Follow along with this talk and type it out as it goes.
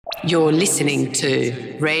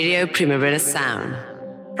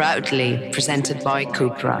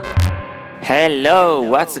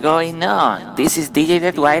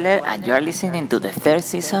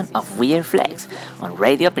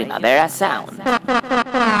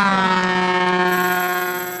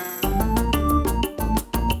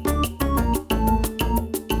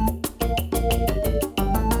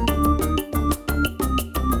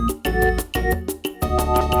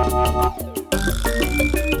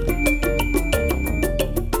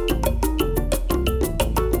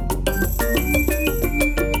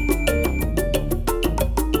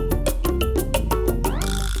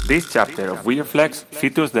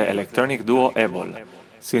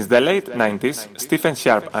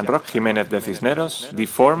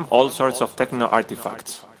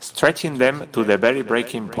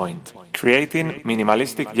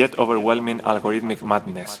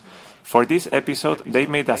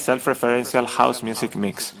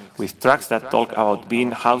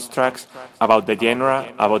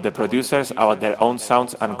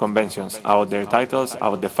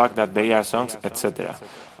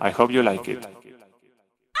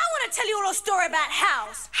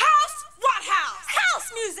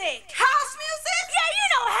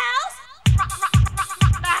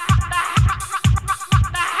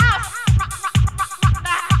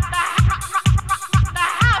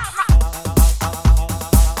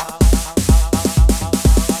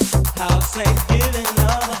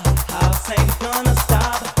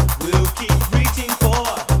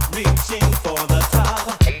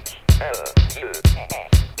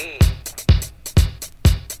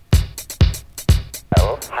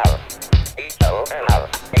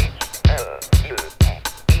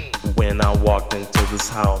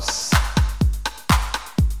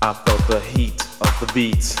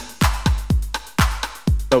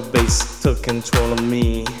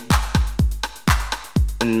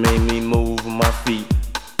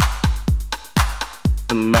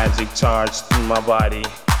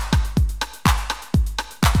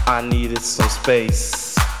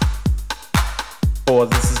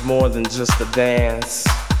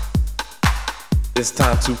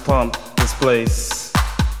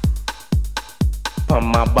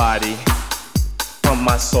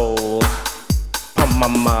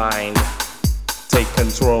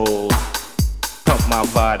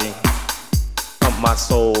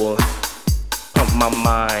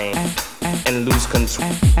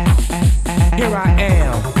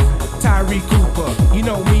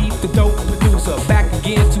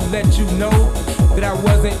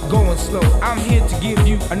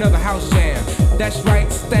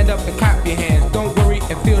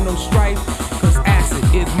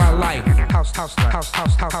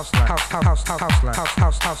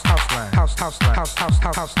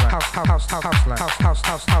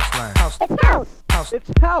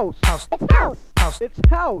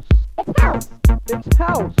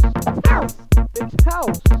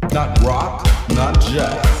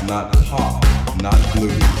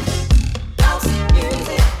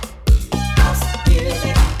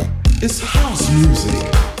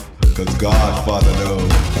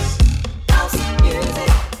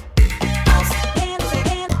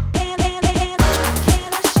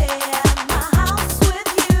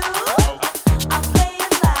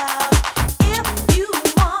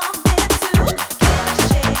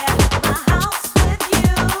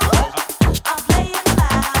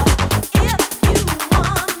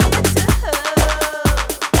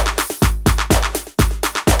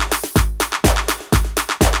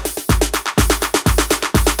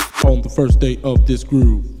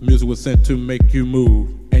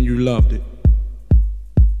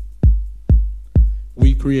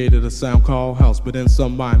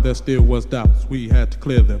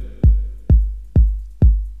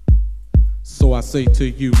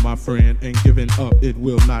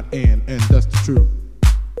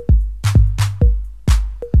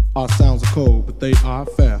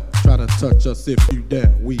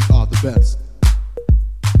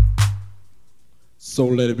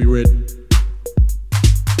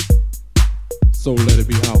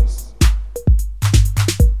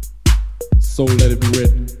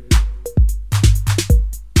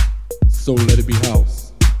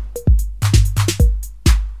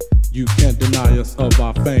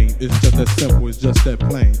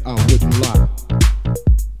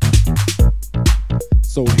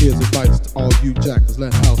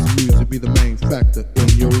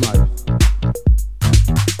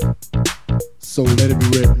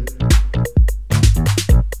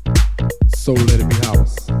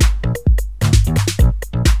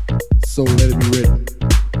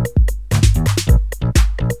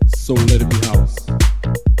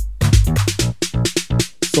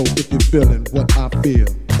So if you're feeling what I feel,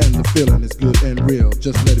 and the feeling is good and real,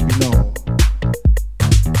 just let it be known.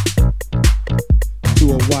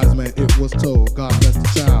 To a wise man it was told, God bless the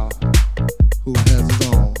child who has his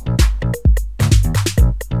own.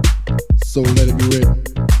 So let it be written.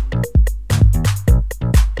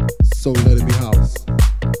 So let it be house.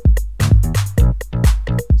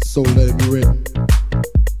 So let it be written.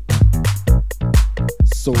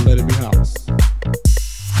 So let it be house.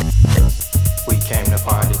 We came to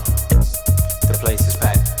party. The place is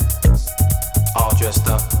packed. All dressed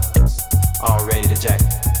up. All ready to jack.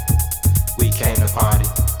 We came to party.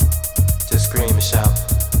 To scream and shout.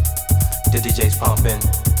 The DJ's pumping.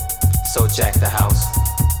 So jack the house.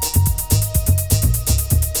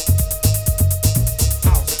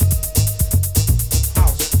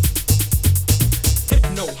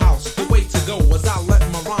 As I let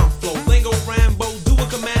my rhyme flow, lingo Rambo, do a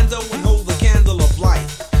commando and hold the candle of light.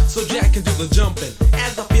 So Jack can do the jumping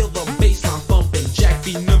as I feel the bassline thumping. Jack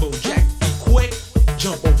be nimble, Jack be quick,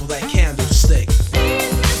 jump over that candlestick.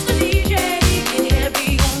 Mr. DJ, can you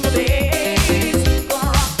be on the bass?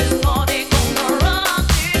 Gonna rock this party, gonna rock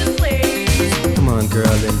this place. Come on, girl,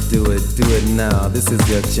 and do it now. This is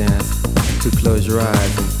your chance to close your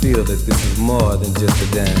eyes and feel that this is more than just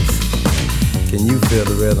a dance. Can you feel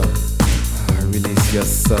the rhythm? Release your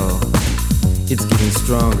soul. It's getting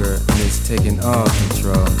stronger and it's taking all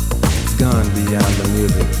control. It's gone beyond the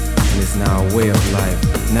music and it's now a way of life.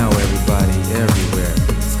 Now everybody everywhere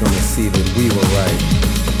is gonna see that we were right.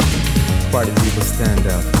 Party people, stand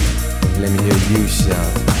up. Let me hear you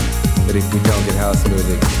shout. But if we don't get house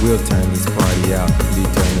music, we'll turn this party out and you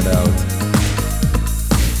turn it out.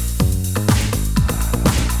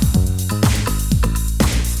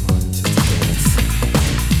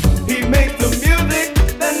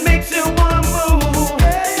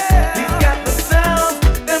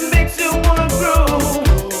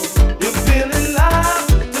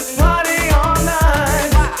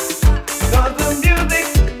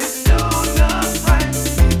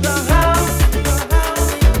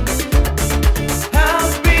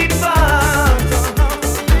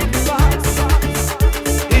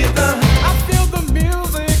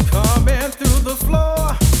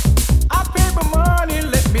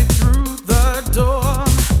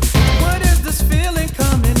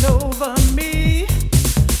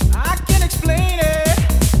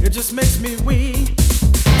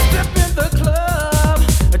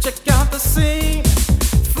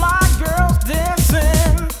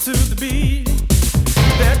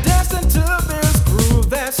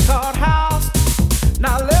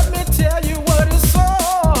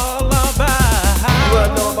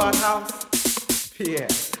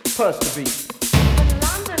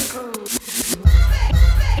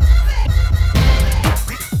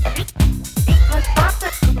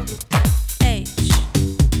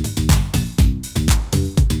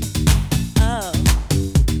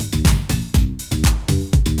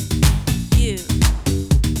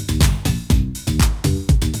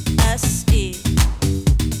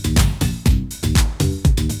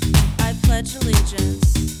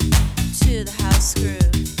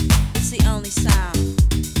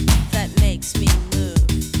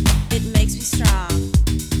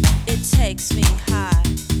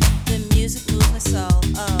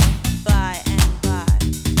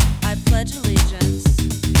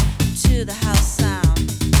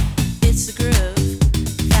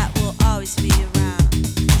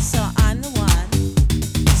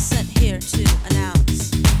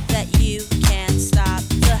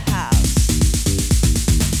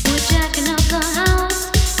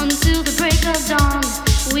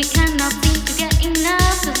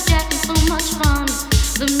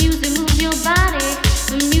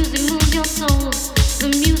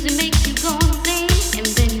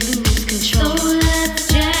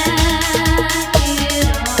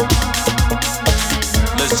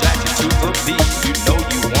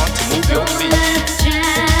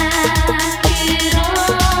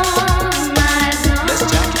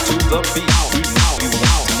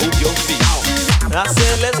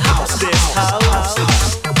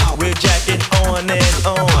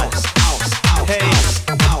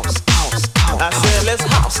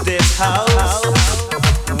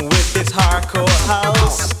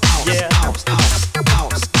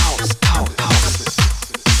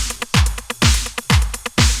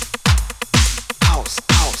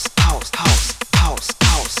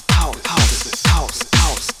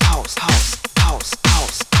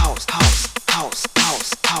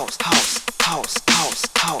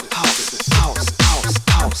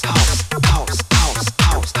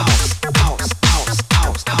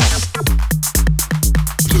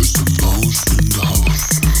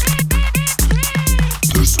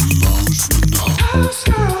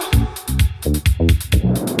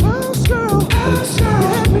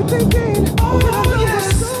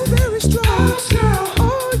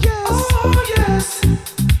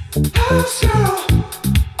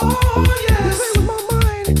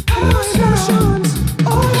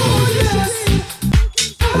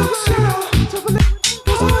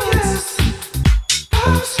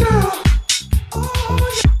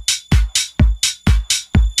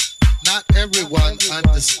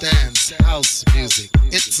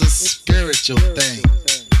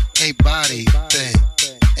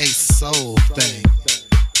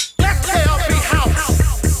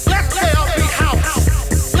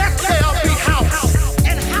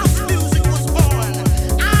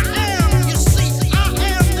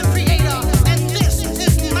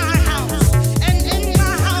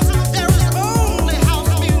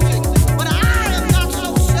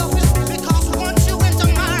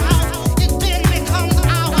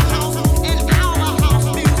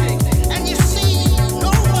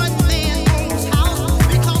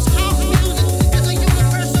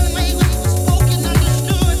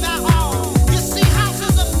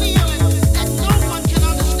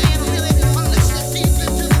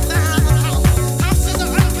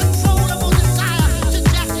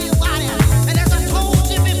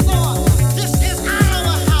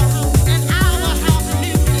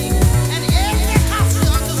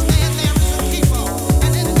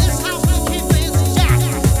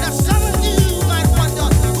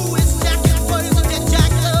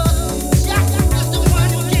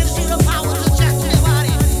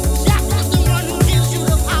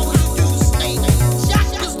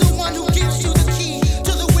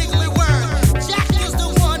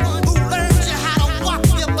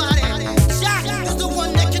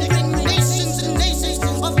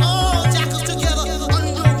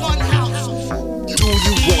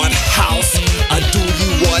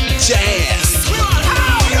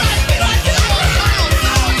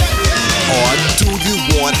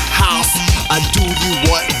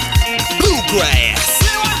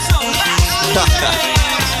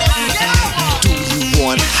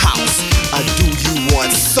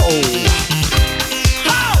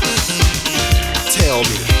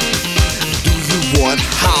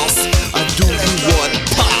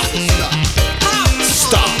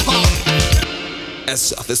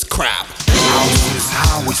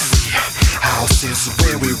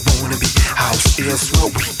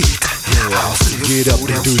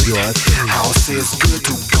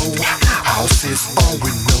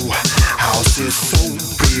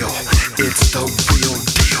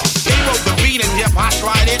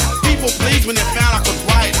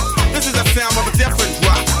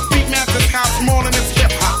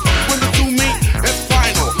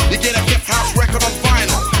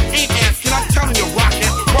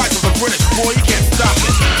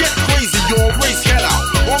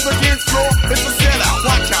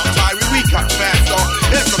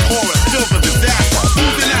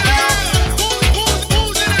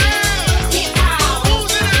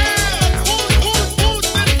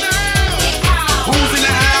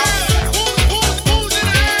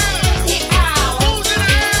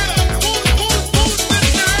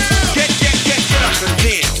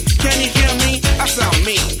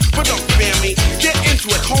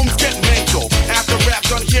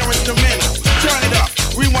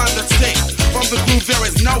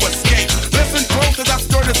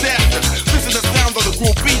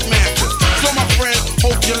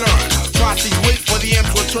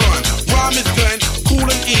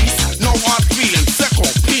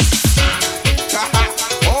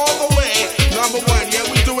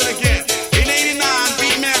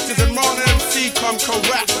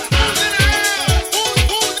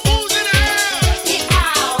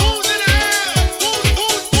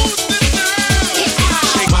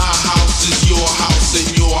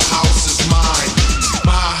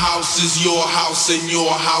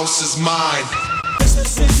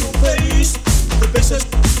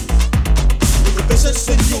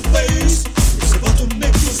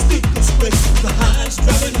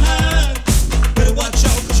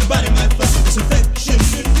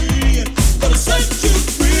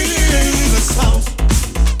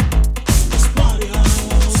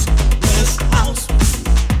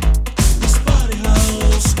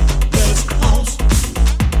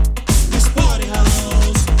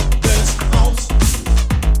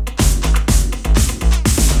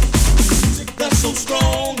 So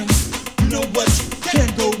strong, you know what? You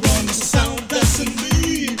can't go wrong.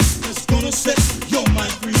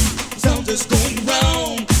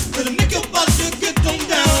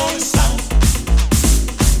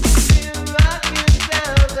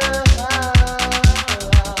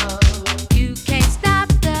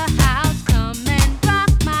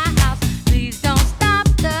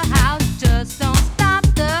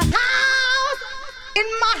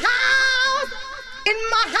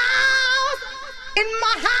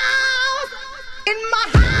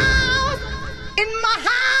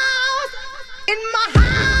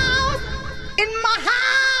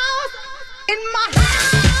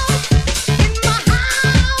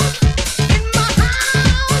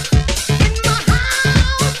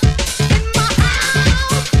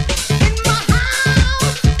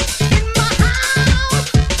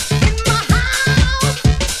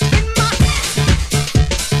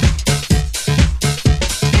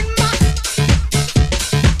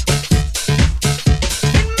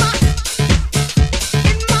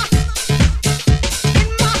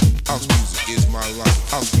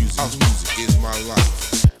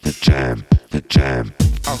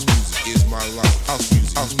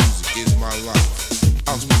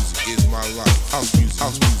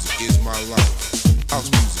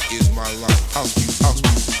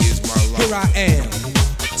 Here I am,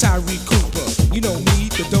 Tyree Cooper. You know me,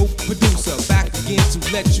 the dope producer. Back again to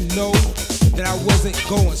let you know that I wasn't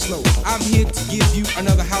going slow. I'm here to give you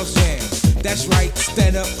another house jam. That's right,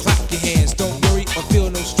 stand up, clap your hands. Don't worry or feel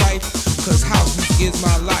no strife, cause house music is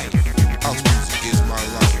my life. House music is my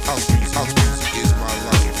life. House music is my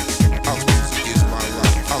life. House music is my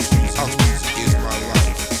life. House music is my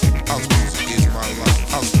life. House music is my life.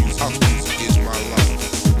 House music is my life.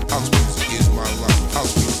 House music is my life.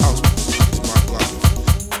 House music is my life.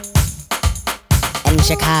 In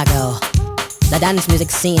Chicago, the dance music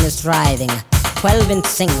scene is thriving. 12-inch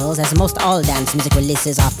singles, as most all dance music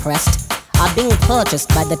releases are pressed, are being purchased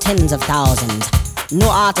by the tens of thousands. New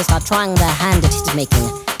artists are trying their hand at hit making,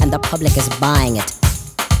 and the public is buying it.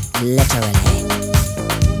 Literally.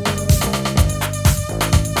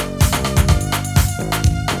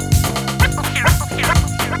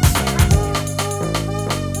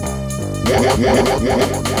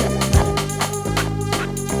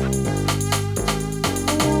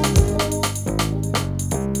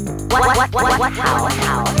 How?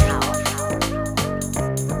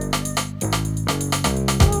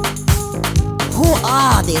 Who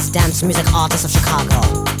are these dance music artists of Chicago?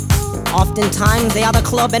 Oftentimes they are the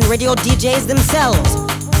club and radio DJs themselves,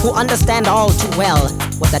 who understand all too well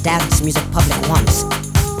what the dance music public wants.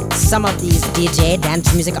 Some of these DJ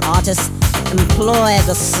dance music artists employ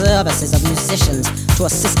the services of musicians to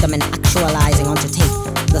assist them in actualizing onto tape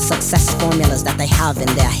the success formulas that they have in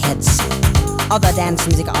their heads. Other dance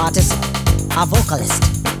music artists are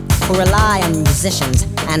vocalists who rely on musicians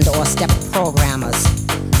and or step programmers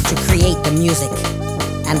to create the music.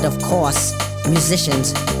 And of course,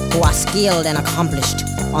 musicians who are skilled and accomplished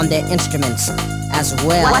on their instruments as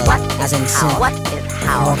well as in synth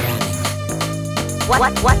programming.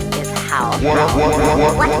 What is how?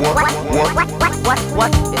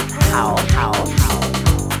 What is how?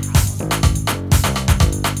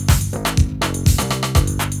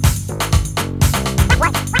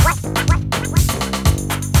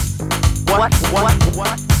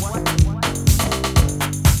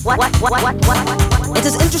 It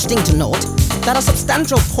is interesting to note that a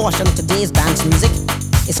substantial portion of today's dance music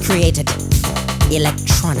is created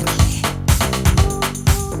electronically.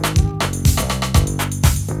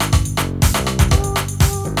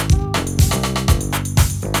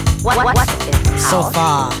 What is how? So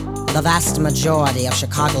far, the vast majority of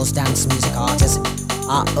Chicago's dance music artists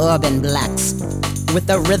are urban blacks with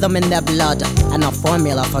the rhythm in their blood and a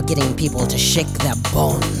formula for getting people to shake their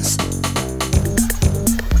bones.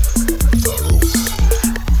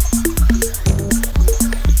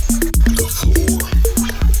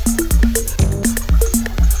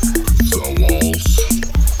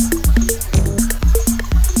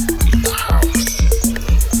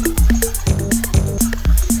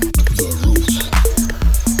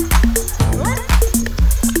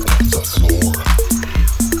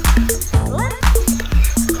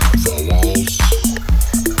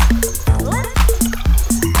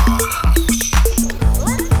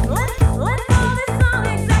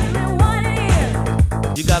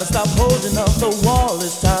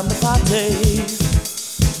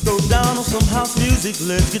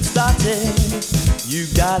 Let's get started. You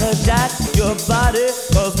gotta jack your body,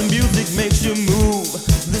 cause the music makes you move.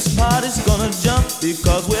 This party's gonna jump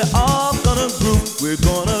because we're all gonna groove. We're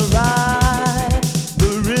gonna ride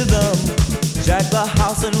the rhythm, jack the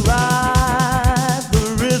house and ride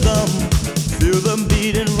the rhythm. Feel the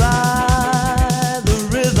beat and ride the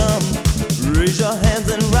rhythm. Raise your hands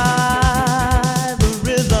and ride the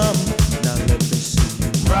rhythm. Now let me see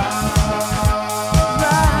you ride.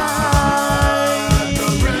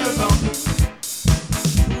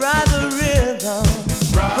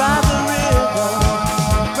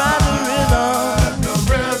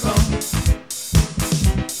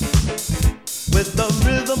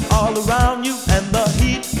 Around you and the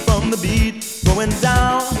heat from the beat going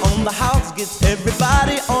down on the house gets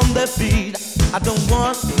everybody on their feet. I don't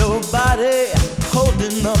want nobody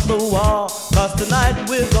holding up the wall, cause tonight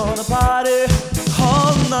we're gonna party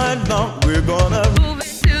all night long. We're gonna moving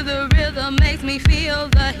to the rhythm makes me feel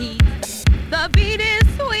the heat. The beat is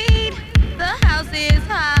sweet, the house is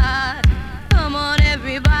hot. Come on,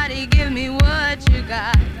 everybody, give me what you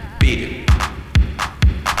got. Beat it.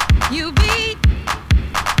 You beat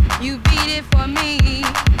it for me.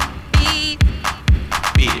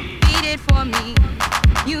 Beat it for me.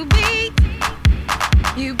 You beat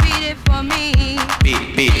it for me.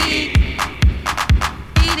 Beat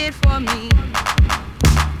it for me.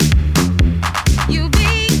 You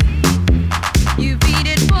beat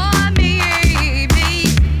it for me.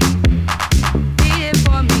 Beat it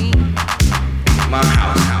for me. My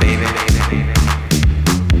house, baby.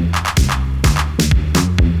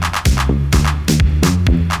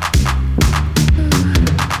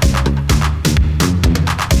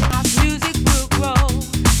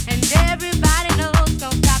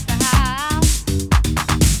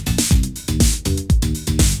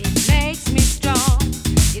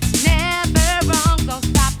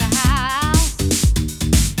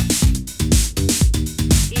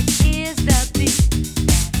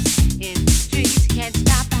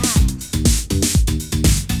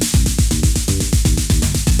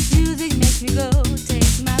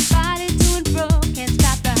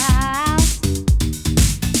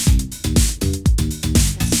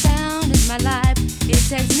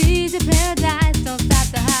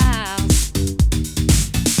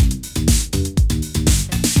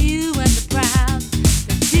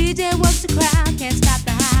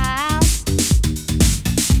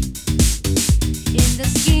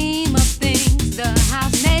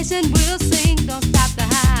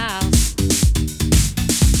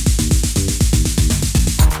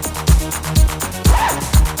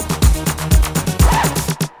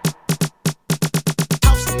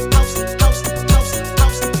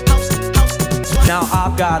 Now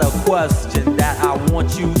I've got a question that I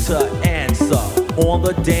want you to answer. On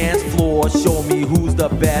the dance floor, show me who's the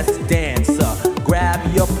best dancer. Grab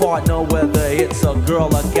your partner, whether it's a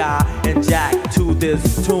girl or guy, and jack to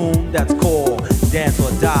this tune that's called Dance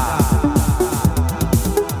or Die.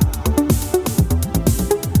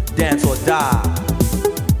 Dance or die.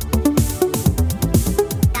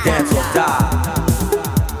 Dance or die.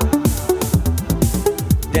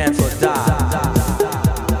 Dance or die.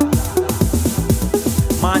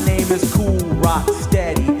 My name is Cool Rock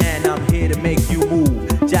Steady, and I'm here to make you move.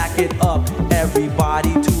 Jack it up,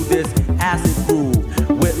 everybody, to this acid groove.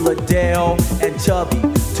 With Liddell and Chubby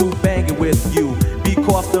to bang it with you.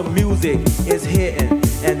 Because the music is hitting,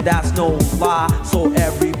 and that's no lie. So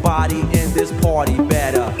everybody in this party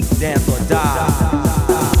better dance or die.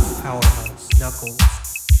 Powerhouse, knuckles,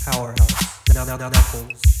 powerhouse,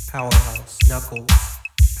 knuckles, powerhouse, knuckles,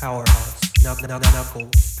 powerhouse,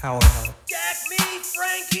 knuckles, powerhouse. Jack me,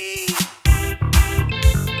 Frankie!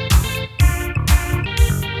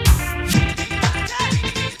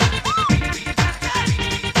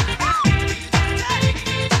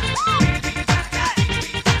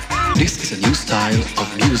 This is a new style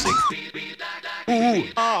of music.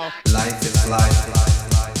 Life is life.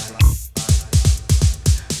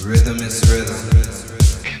 Rhythm is rhythm.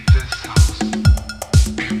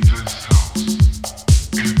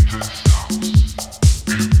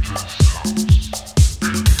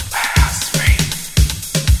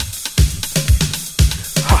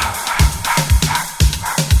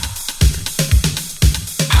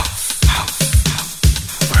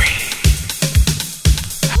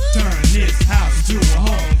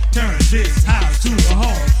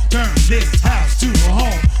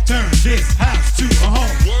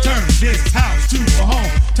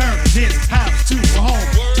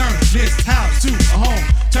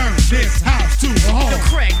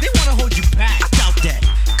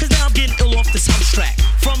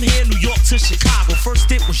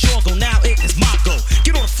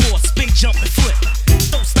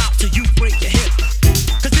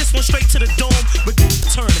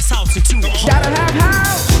 Shout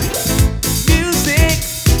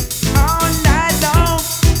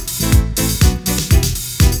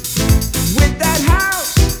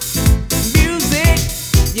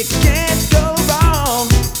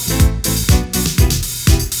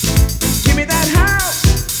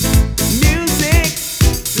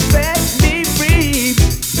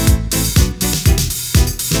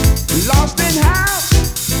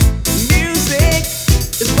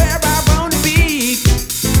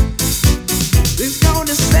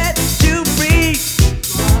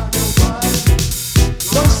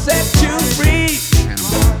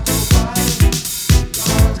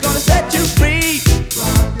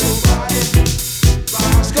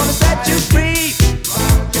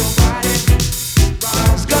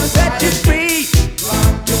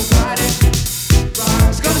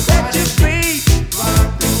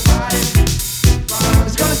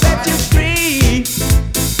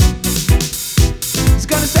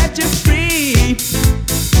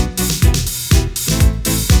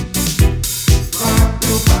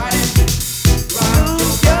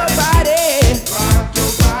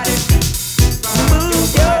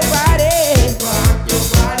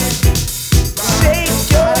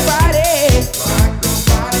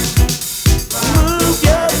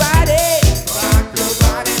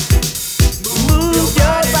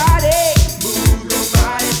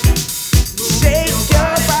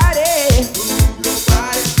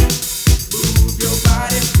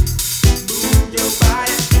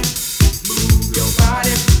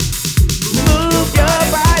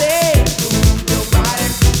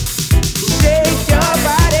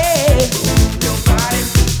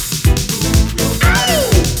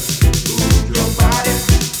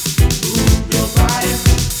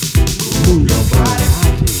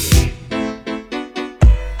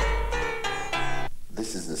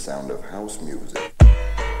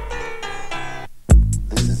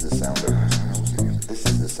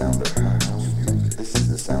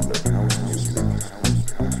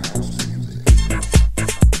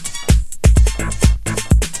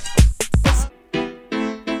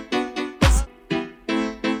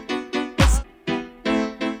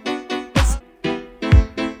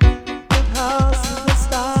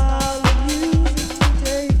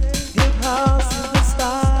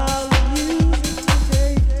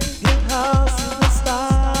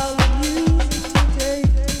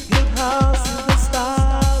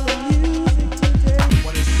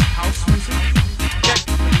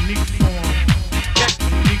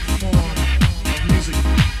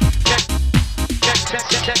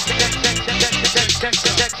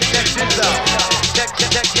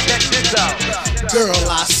Girl,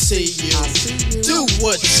 I see you. Do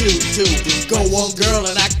what you do. Go on, girl,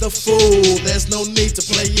 and act the fool. There's no need to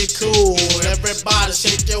play it cool. Everybody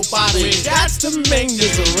shake your body. We got to make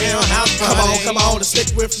this a real house party. Come on, and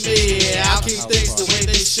stick with me. I'll keep things the way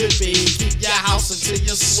they should be. Keep your house until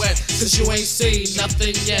you sweat, cause you ain't seen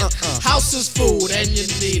nothing yet. House is food and you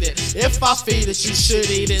need it. If I feed it, you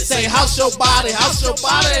should eat it. Say, house your body, house your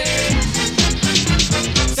body.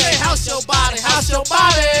 Say, house your body, house your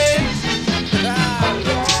body.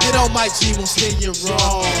 You know my G won't steer you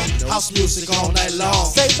wrong. House music all night long.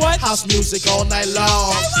 Say what? House music all night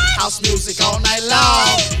long. House music all night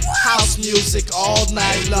long. House music all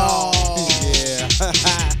night long. Yeah.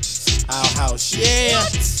 Our house. Yeah.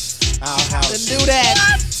 Our house. Then do that.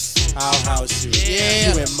 Our house.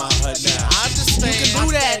 Yeah. You in my hut now. I'm just saying. You can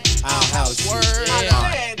do that. Our house. Word.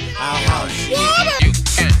 Yeah. Our house. You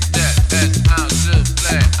get that house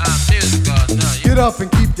play. I'm music all night. Get up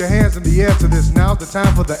and keep your hands in the air to this. Now's the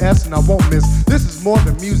time for the S and I won't miss. This is more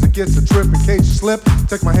than music, it's a trip. In case you slip,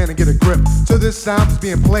 take my hand and get a grip. To this sound that's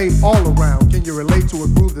being played all around. Can you relate to a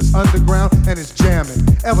groove that's underground and it's jamming,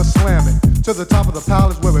 ever slamming? To the top of the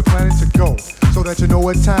pile is where we're planning to go, so that you know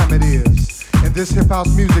what time it is. In this hip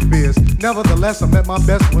house music biz, nevertheless I'm at my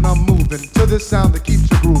best when I'm moving to this sound that keeps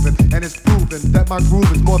you grooving, and it's proven that my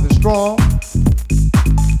groove is more than strong.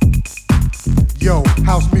 Yo,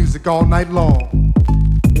 house music all night long.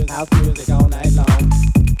 House music all night long.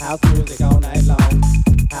 House music all night long.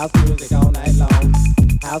 House music all night long.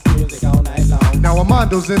 House music all night long. Now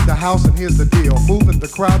Armando's in the house and here's the deal. Moving the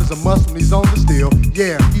crowd is a must when he's on the steel.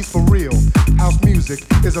 Yeah, he's for real. House music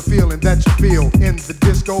is a feeling that you feel in the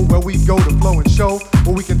disco where we go to flow and show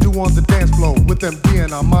what we can do on the dance floor with them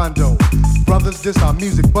being Armando. Brothers, this our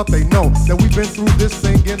music, but they know that we've been through this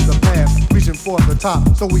thing in the past, reaching for the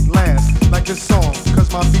top so we last like this song,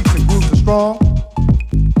 cause my beats and grooves are strong.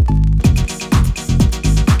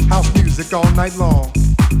 House music all night long.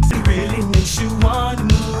 It really makes you want to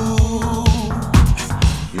move.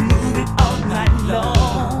 You move it all night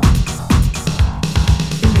long.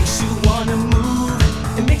 It makes you want to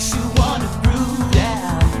move. It makes you want to groove.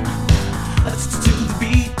 Yeah. To the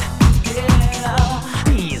beat. Yeah.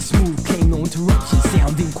 Dance smooth, ain't no interruption.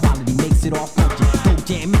 Sounding quality makes it all function. Don't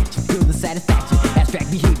jam action, feel the satisfaction.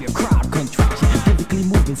 Abstract behavior, crowd contraction. Physically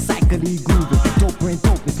moving, psychically grooving. Doper and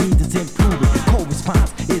dopest means it's improving.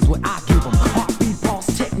 Co-response is what I give them. Heartbeat, pulse,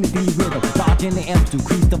 technically rhythm. Dodging the amps to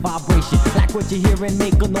increase the vibration. Like what you hear and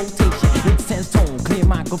make a notation. Intense tone, clear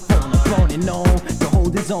microphone. Thrown and known to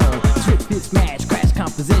hold his own. Switch, fit, smash, crash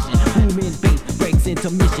composition. Booming bass, breaks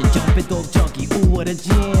intermission. Jumping dope junkie, ooh what a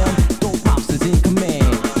jam. Dope pops is in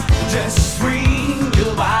command. Just swing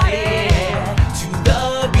your body to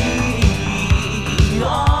the beat.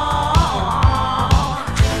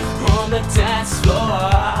 On the dance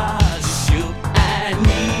floor, just you and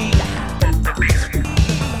me.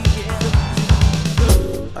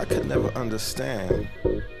 I could never understand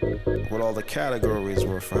what all the categories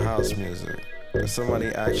were for house music. If somebody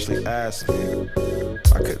actually asked me,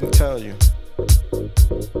 I couldn't tell you.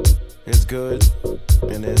 It's good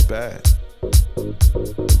and it's bad.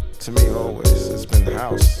 To me, always, it's been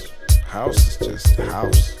house. House is just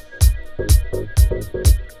house.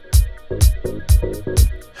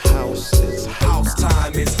 House is house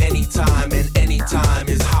time is any time and any time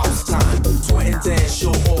is house time. Sweat and dance,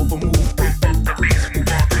 show over, move.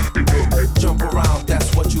 Jump around,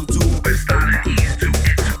 that's what you do.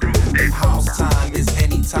 House time is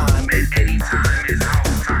any time and any time is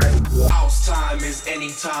house time. House time is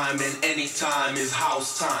any time and any time is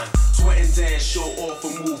house time. Sweat and dance, show off a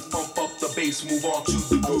move. Pump up the bass, move on to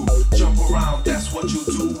the groove. Jump around, that's what you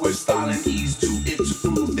do. With style and ease to it to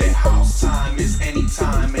prove that house time is any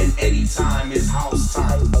time and any time is house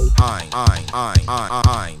time.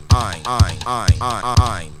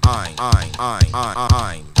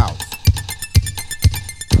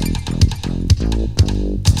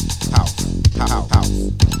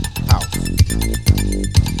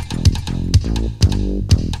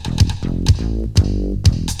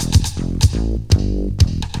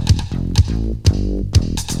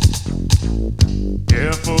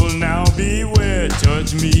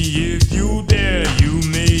 Touch me if you dare, you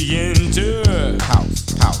may enter. House.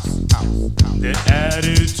 The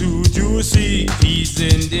attitude you see, peace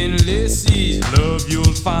and endless seas, love you'll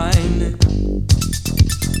find.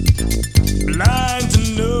 Blind to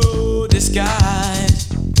know the skies,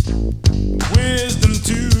 wisdom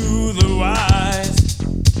to the wise.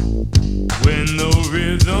 When the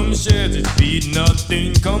rhythm shares its beat,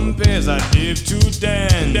 nothing compares. I live to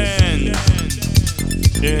dance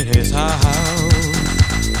in his house.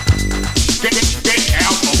 Get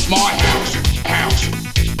out of my house.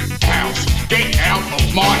 Get out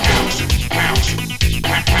of my house.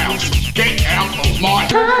 Get out of my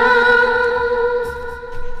house.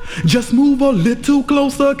 Just move a little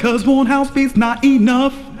closer, cause one house beat's not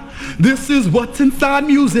enough. This is what's inside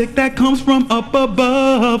music that comes from up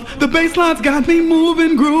above. The bass line's got me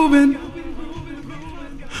moving, grooving.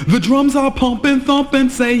 The drums are pumping, thumping,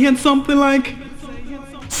 saying something like,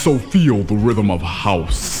 so feel the rhythm of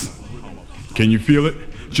house. Can you feel it?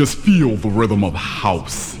 Just feel the rhythm of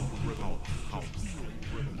house.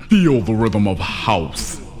 Feel the rhythm of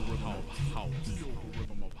house.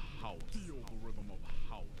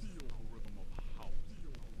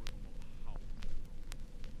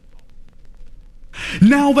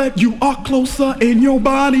 Now that you are closer and your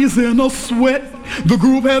body's in a sweat, the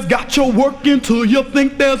groove has got you working till you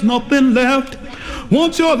think there's nothing left.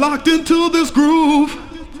 Once you're locked into this groove,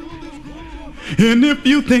 and if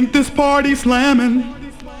you think this party's slamming,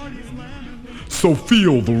 so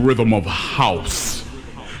feel the rhythm of house.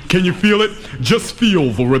 Can you feel it? Just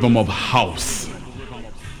feel the rhythm of house.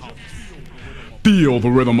 Feel the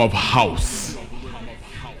rhythm of house.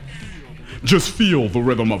 Just feel the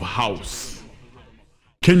rhythm of house.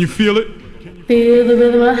 Can you feel it? Feel the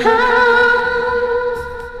rhythm of house.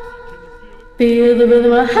 Feel the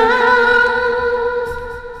rhythm of house.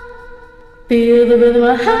 Feel the rhythm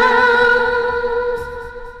of house.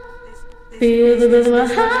 Feel the rhythm of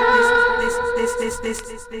house.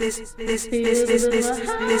 Just feel the rhythm of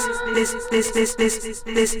house.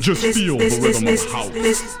 Just feel the rhythm of house. Just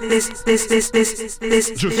feel the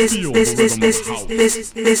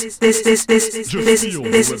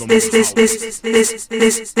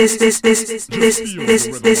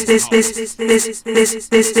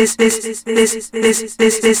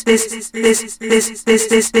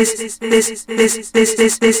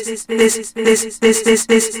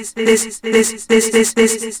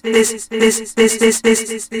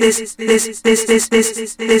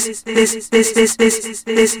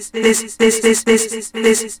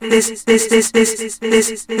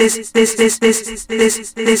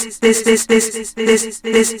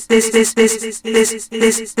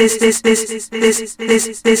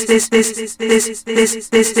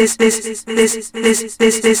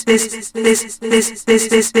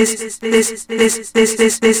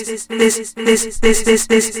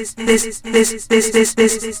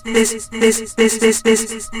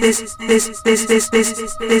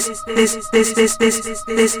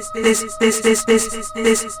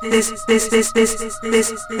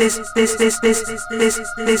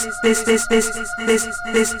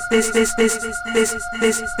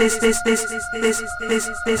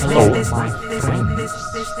Hello, my friends.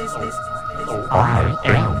 I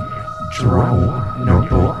am drone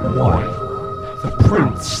number one, the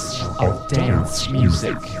prince of dance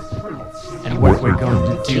music. And what we're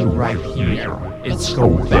going to do right here is go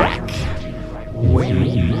back,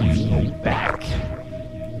 way back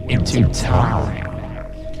into time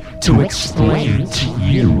to explain to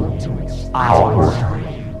you our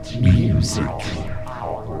music.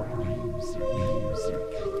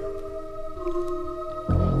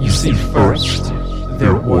 You see, first,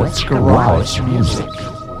 there was garage music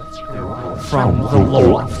from the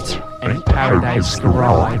Loft and Paradise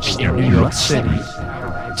Garage in New York City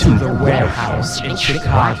to the Warehouse in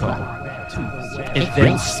Chicago. It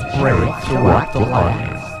then spread throughout the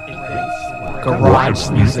land. Garage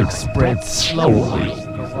music spread slowly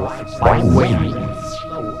by way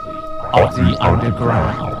of the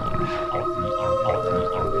underground.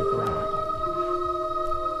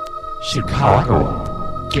 Chicago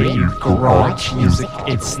gave garage music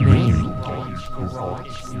its name.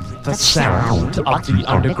 The sound of the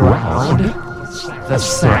underground, the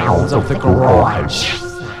sound of the garage,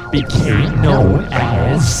 became known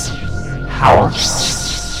as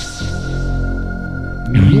house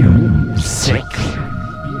music.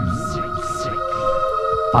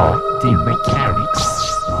 But the mechanics,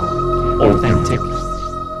 authentic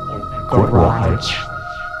garage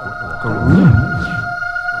groove.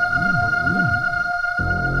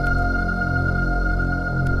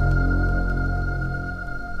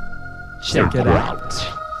 Check it out.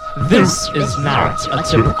 This is not a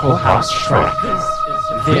typical house track.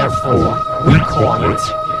 Therefore, we call it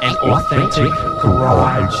an authentic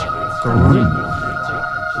garage groove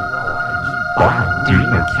by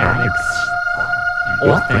D-Mechanics.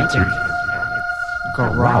 Authentic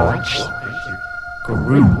garage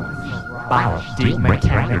groove by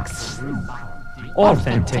D-Mechanics.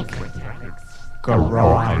 Authentic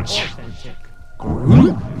garage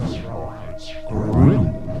groove.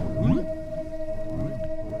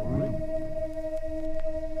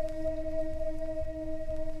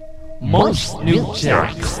 Most new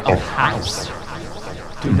jacks of house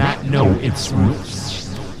do not know its roots.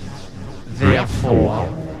 Therefore,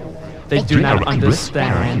 they do not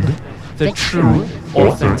understand the true,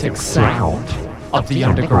 authentic sound of the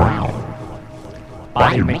underground.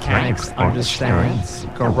 Body Mechanics understands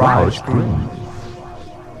garage groove.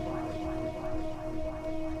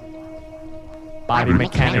 Body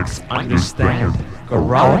Mechanics understand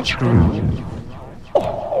garage groove.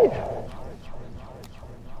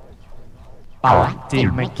 Body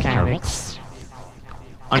Mechanics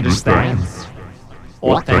understands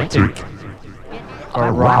authentic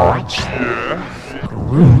garage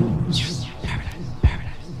grooves.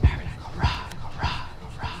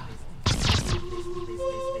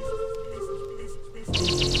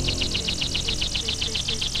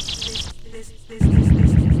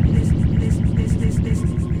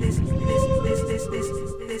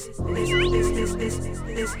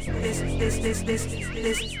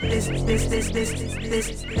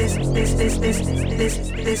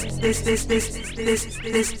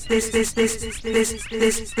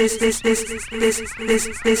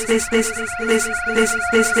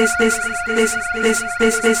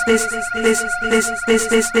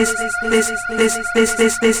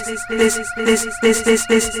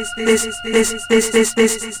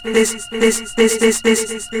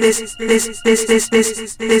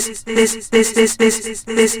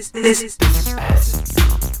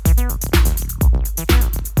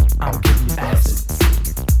 I'm giving acid. This is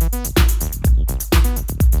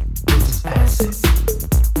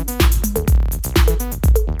acid. This is acid.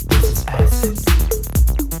 This is acid.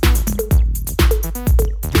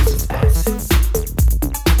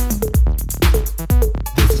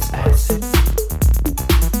 This is acid.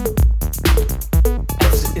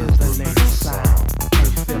 Acid is the latest sound, and you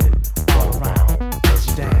feel it all around as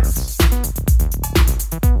you dance.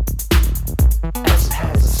 Acid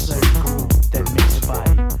has a certain groove that makes your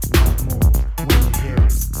body move when you hear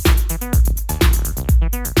it.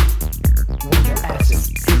 When the acid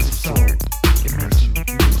hits your soul, it makes you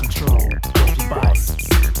lose control of your body.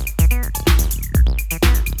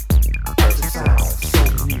 Acid sounds so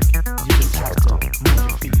unique, you just have to move your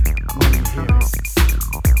feet when you hear it.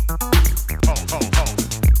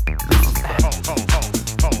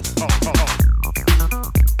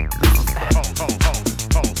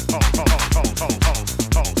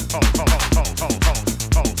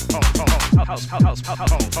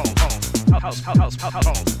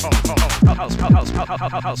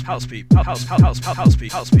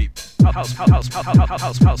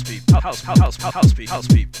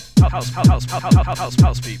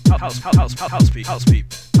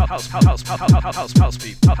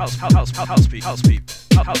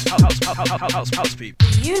 House beat.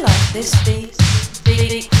 You like this beat?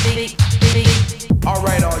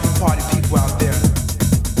 Alright, all you party people out there.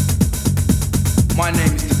 My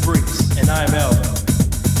name is DeBreeze. And I'm Elvin.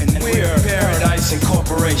 And we're Paradise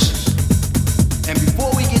Incorporation. And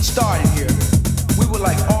before we get started here, we would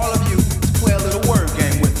like all of you to play a little word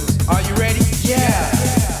game with us. Are you ready? Yeah.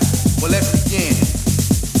 Well, let's begin.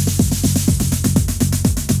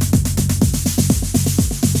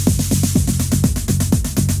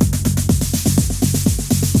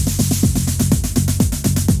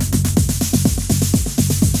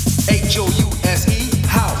 House,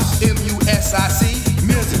 house, M-U-S-I-C,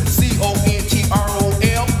 music,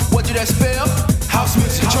 C-O-N-T-R-O-L. What did that spell? House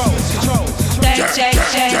music control. Jack,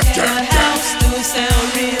 the house do it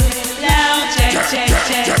sound real loud. Jack,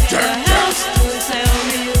 the house do it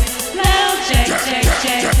sound real loud. Jack, the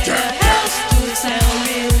house do it sound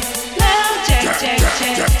real loud. Jack,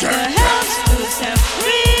 the house do it sound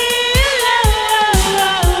real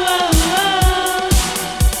loud.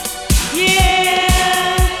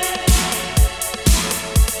 Yeah.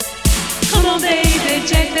 Come on, baby,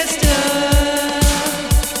 check that stuff.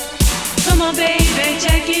 Come on, baby,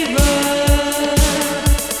 check it up.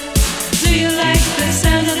 Do you like the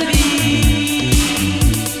sound of the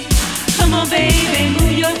beat? Come on, baby,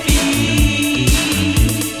 move your feet.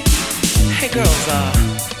 Hey girls,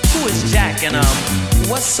 who is Jack and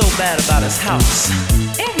what's so bad about his house?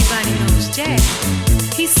 Everybody knows Jack.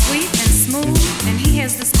 He's sweet and smooth, and he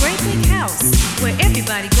has this great big house where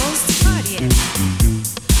everybody goes to party at.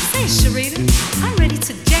 Hey, Sharita, I'm ready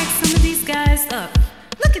to jack some of these guys up.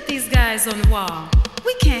 Look at these guys on the wall.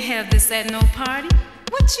 We can't have this at no party.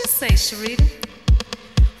 What you say, Sharita?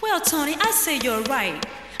 Well, Tony, I say you're right.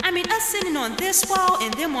 I mean, us sitting on this wall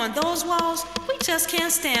and them on those walls, we just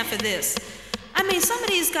can't stand for this. I mean, some of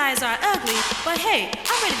these guys are ugly, but hey,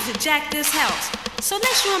 I'm ready to jack this house. So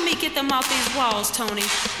let you and me get them off these walls, Tony.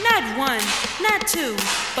 Not one, not two,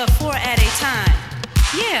 but 4 at a time.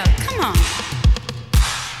 Yeah, come on.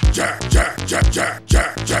 Jack, jack, jack, jack,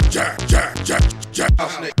 jack, jack, jack, jack, jack,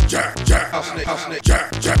 jack, jack, jack, jack,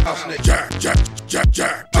 jack, jack, jack,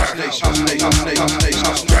 jack,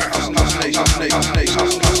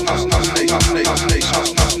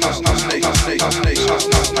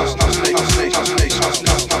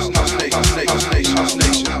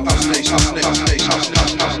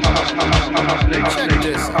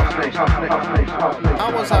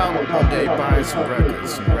 I was out one day buying some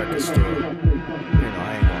records in a record store.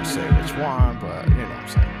 I ain't gonna say which one, but you know what I'm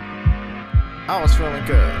saying. I was feeling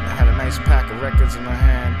good. I had a nice pack of records in my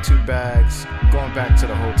hand, 2 bags, going back to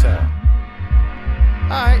the hotel.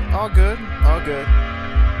 Alright, all good, all good.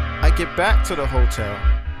 I get back to the hotel,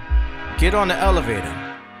 get on the elevator.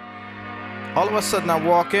 All of a sudden I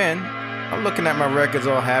walk in, I'm looking at my records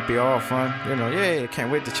all happy, all fun. Yeah, can't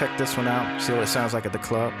wait to check this one out, see what it sounds like at the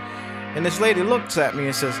club. And this lady looks at me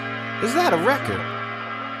and says, "Is that a record?"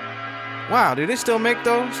 "Wow, do they still make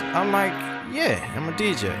those?" I'm like, "Yeah, I'm a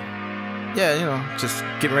DJ. Yeah, just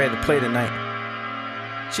getting ready to play tonight."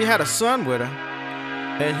 She had a son with her,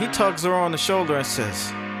 and he tugs her on the shoulder and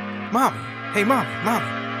says, "Mommy, hey mommy,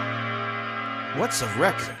 what's a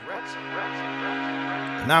record?"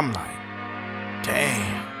 And I'm like,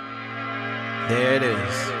 damn, there it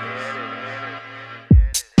is.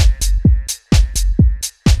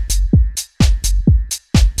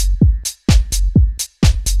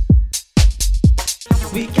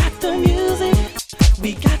 We got the music,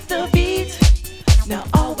 we got the beat. Now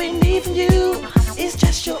all we need from you is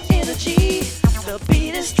just your energy. The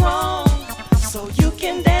beat is strong, so you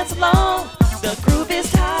can dance along. The groove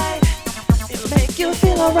is tight, it'll make you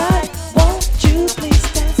feel alright. Won't you please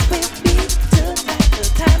dance with me tonight? The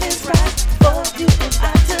time is right for you and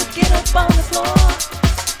I to get up on the floor.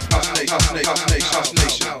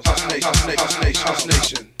 House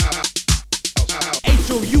Nation.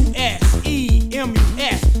 H-O-U-S-E-M-U-S.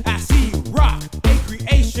 I see you rock a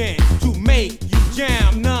creation to make you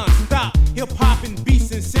jam non-stop. Hip-hop and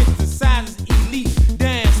beats and synthesizers, elite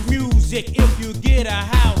dance music. If you get a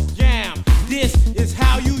house jam, this is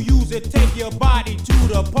how you use it. Take your body to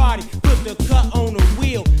the party, put the cut on the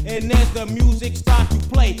wheel, and as the music starts to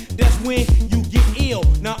play, that's when you get ill.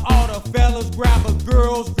 Now all the fellas grab a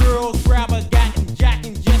girls grab a gat and jack,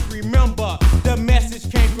 and just remember the message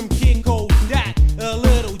came from Kid Kodak. A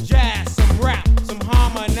little jazz, some rap, some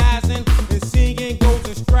harmonizing and singing goes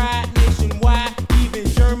in stride nationwide. Even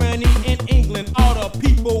Germany and England, all the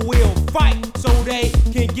people will fight so they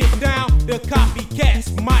can get down. The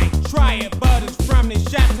copycats might try it, but it's from the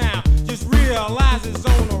Chi-Town. Just realize it's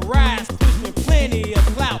on the rise, pushing plenty of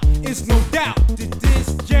clout. It's no doubt that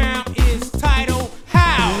this jam is titled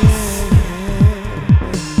House.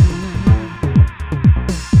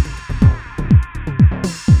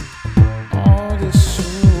 All this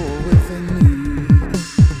soul within me,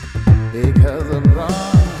 because of Ron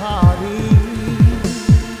Hardy.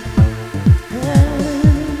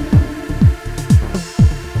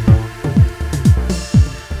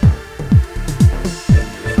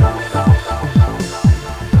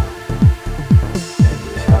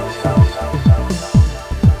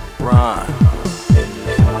 Ron,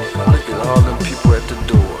 look at all them people at the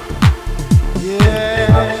door.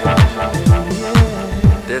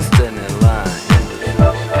 They're standing in line.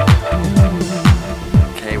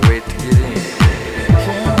 Can't wait to get in.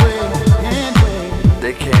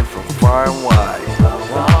 They came from far and wide,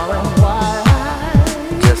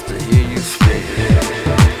 just to hear you speak.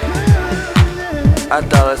 I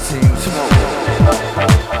thought I seen smoke,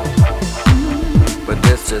 but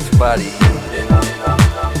that's just body heat.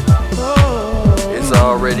 It's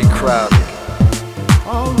already crowded,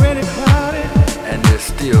 and they're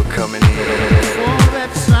still coming in.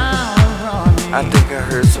 I think I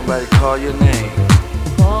heard somebody call your name.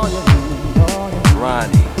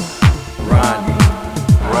 Ronnie.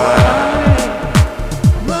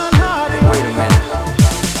 Wait a minute.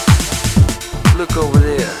 Look over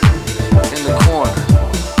there, in the corner.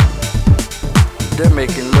 They're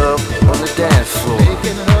making love on the dance floor,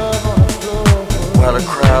 while the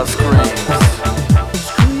crowd screams.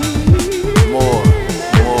 More.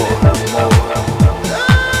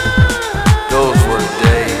 Those were the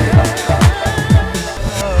days.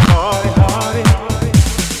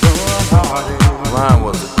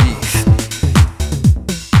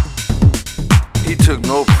 took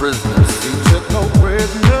no prisoners.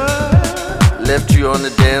 Left you on the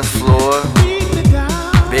dance floor,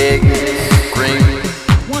 begging, screaming,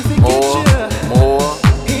 more.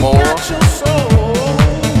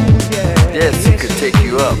 Yes, he could take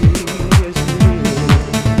you up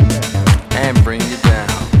and bring you down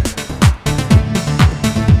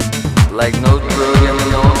like no drug ever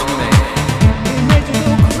known to man.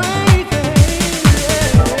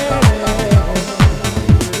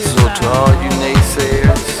 So to all you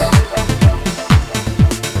naysayers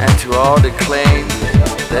and to all that claim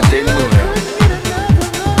that they knew him,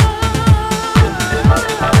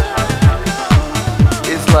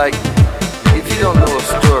 it's like if you don't know a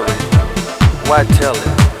story, why tell it?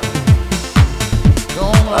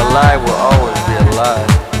 A lie will always be a lie,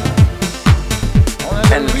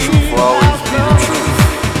 and the truth will always be the truth.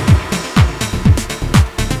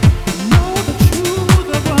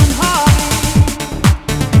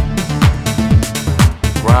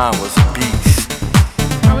 Ron was a beast,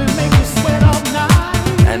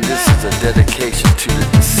 and this is a dedication to the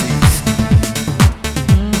deceased.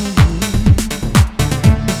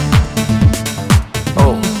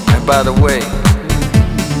 Oh, and by the way,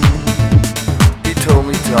 he told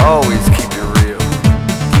me to always keep it real.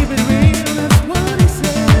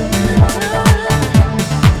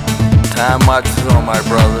 Time marches on, my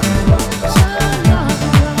brother.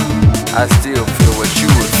 I still feel what you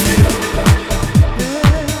would feel.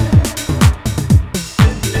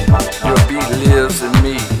 Your beat lives in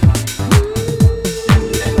me,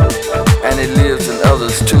 and it lives in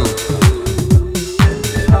others too.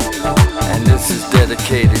 And this is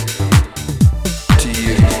dedicated to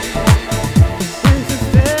you.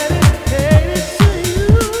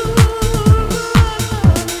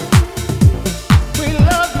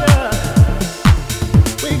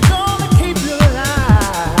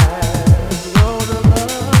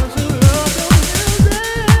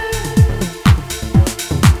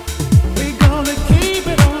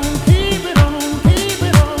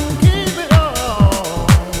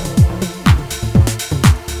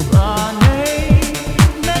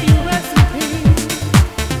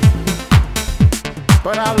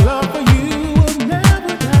 But our love for you will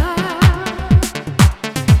never die.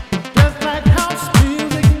 Just like house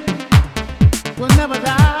music will never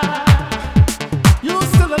die. You're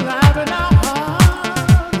still alive in our hearts.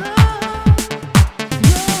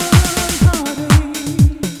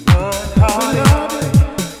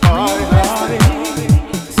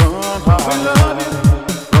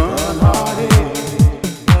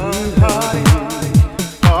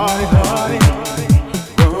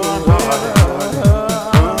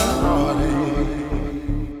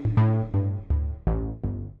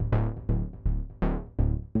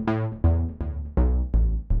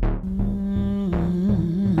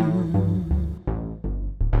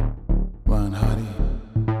 Ron Hardy,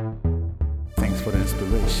 thanks for the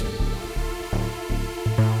inspiration.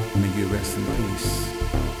 May you rest in peace.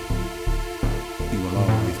 You will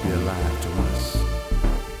always be alive to us.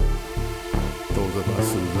 Those of us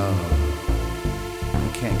who love, we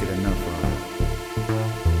can't get enough of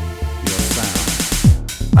your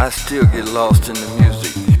sound. I still get lost in the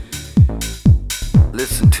music.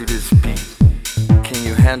 Listen to this beat. Can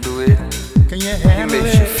you handle it? Can you handle it? He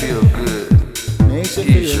makes you feel good.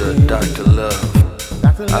 He's your Dr. Love.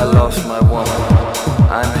 I lost my woman.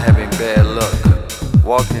 I'm having bad luck.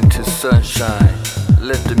 Walk into sunshine.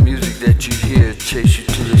 Let the music that you hear chase you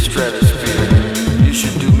to the stratosphere. You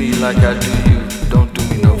should do me like I do you. Don't do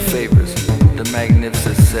me no favors. The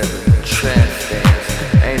Magnificent Seven. Trance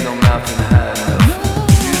dance. Ain't no mountain high enough.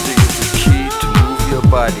 Music is the key to move your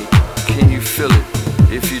body. Can you feel it?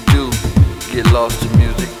 If you do, get lost in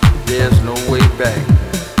music. There's no way back.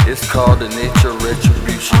 It's called the nature of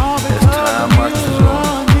retribution. As time marches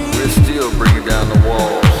on, we're still bringing down the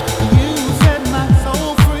walls. You set my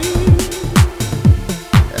soul free.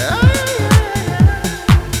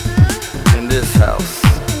 In this house,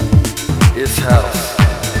 it's house.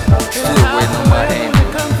 Still waiting on my angel.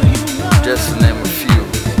 Just to name a few.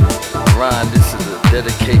 Ron, this is a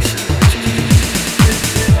dedication to you.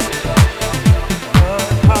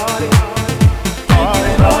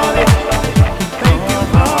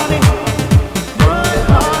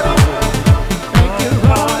 Thank you,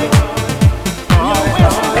 Ronnie.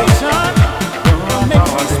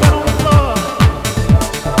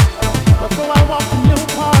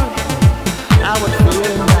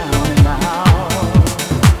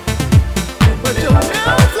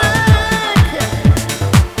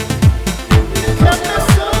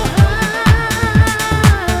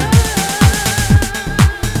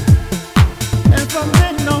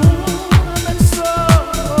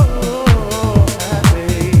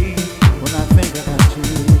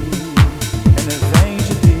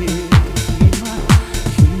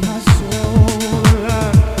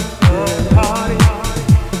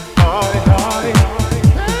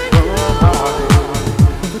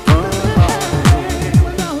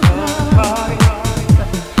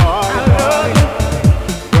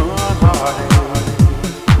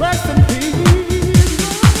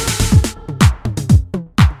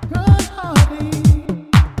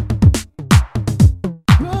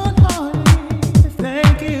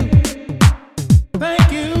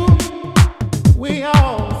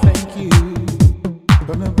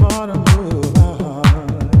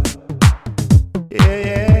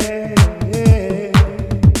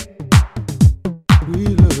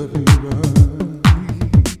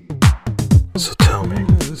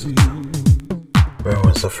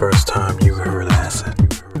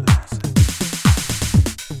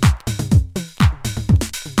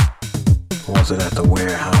 Was it at the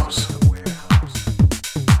warehouse?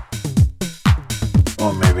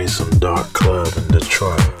 Or maybe some dark club in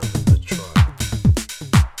Detroit?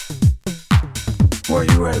 Were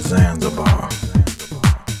you at Zanzibar?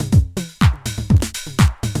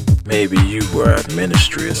 Maybe you were at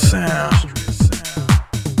Ministry of Sound.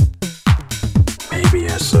 Maybe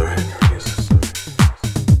at Sir Henry's.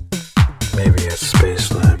 Maybe at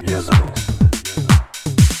Space Lab Yellow.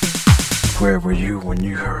 Where were you when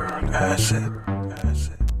you heard acid?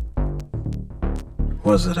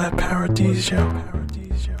 Was it at Paradiso?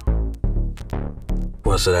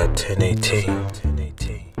 Was it at 1018?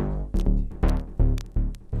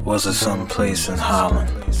 Was it someplace in Holland?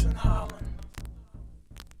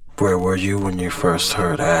 Where were you when you first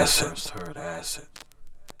heard acid?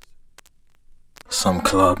 Some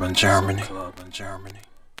club in Germany?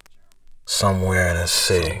 Somewhere in a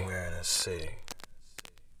city?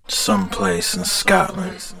 Someplace in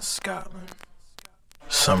Scotland?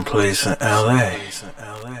 Someplace in LA?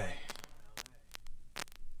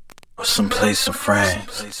 Or someplace in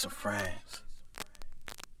France?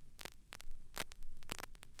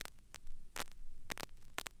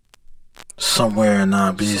 Somewhere in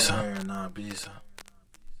Ibiza.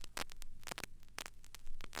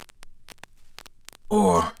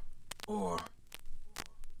 Or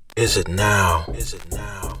is it now? Is it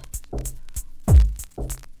now?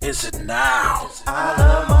 I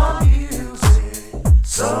love my music,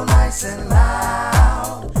 so nice and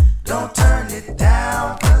loud. Don't turn it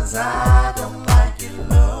down, 'cause I don't like it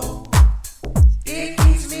low. It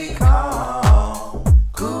keeps me calm,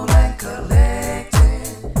 cool and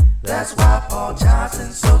collected. That's why Paul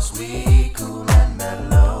Johnson's so sweet, cool and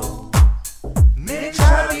mellow. Many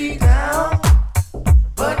try to be down,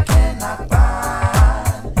 but cannot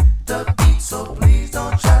find the beat, so please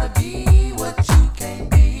don't try to be what you can't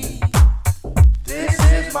be. This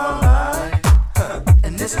is my life,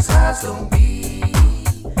 and this is how it's gonna be.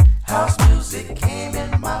 House music came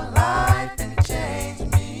in my life and changed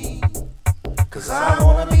me. 'Cause I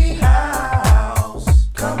wanna be house,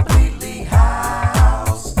 completely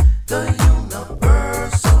house, the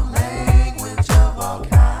universal language of all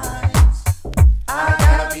kinds. I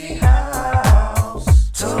gotta be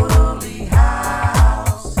house, totally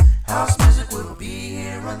house. House music will be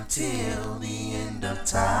here until the end of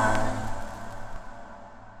time.